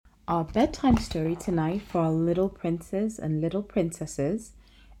Our bedtime story tonight for our little princes and little princesses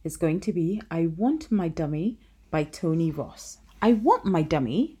is going to be I Want My Dummy by Tony Ross. I want my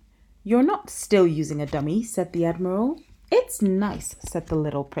dummy. You're not still using a dummy, said the Admiral. It's nice, said the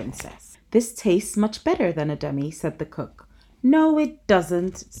little princess. This tastes much better than a dummy, said the cook. No, it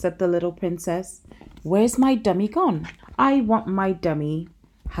doesn't, said the little princess. Where's my dummy gone? I want my dummy.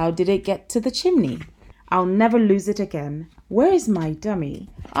 How did it get to the chimney? I'll never lose it again. Where's my dummy?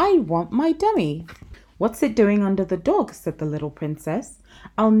 I want my dummy. What's it doing under the dog? Said the little princess.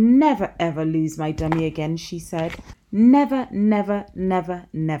 I'll never ever lose my dummy again, she said. Never, never, never,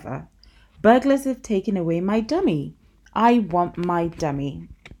 never. Burglars have taken away my dummy. I want my dummy.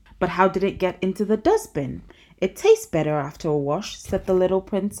 But how did it get into the dustbin? It tastes better after a wash, said the little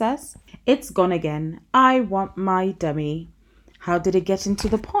princess. It's gone again. I want my dummy. How did it get into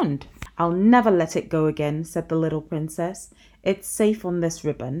the pond? I'll never let it go again, said the little princess. It's safe on this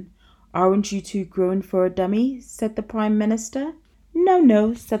ribbon. Aren't you two grown for a dummy? Said the Prime Minister. No,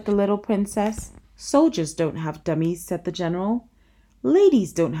 no, said the little princess. Soldiers don't have dummies, said the General.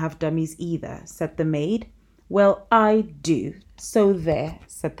 Ladies don't have dummies either, said the maid. Well, I do. So there,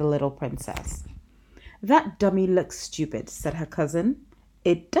 said the little princess. That dummy looks stupid, said her cousin.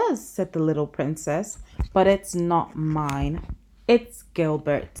 It does, said the little princess, but it's not mine. It's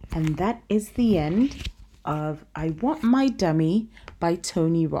Gilbert. And that is the end of I Want My Dummy by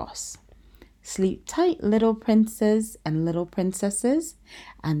Tony Ross. Sleep tight, little princes and little princesses.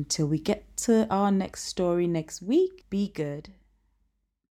 Until we get to our next story next week, be good.